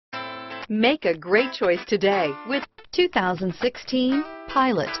Make a great choice today with 2016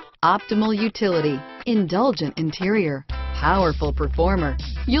 Pilot. Optimal utility, indulgent interior, powerful performer.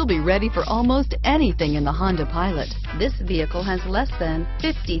 You'll be ready for almost anything in the Honda Pilot. This vehicle has less than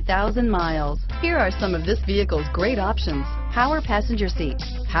 50,000 miles. Here are some of this vehicle's great options: power passenger seat,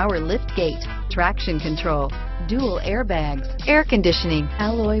 power lift gate, traction control, dual airbags, air conditioning,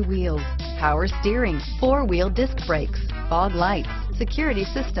 alloy wheels, power steering, four-wheel disc brakes, fog lights, security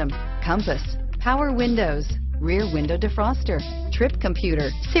system, compass, power windows, rear window defroster, trip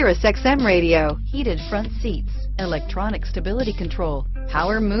computer, SiriusXM Radio, heated front seats, electronic stability control,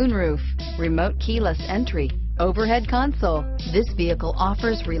 power moonroof, remote keyless entry, overhead console. This vehicle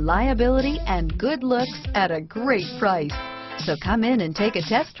offers reliability and good looks at a great price. So come in and take a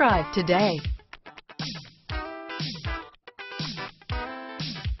test drive today.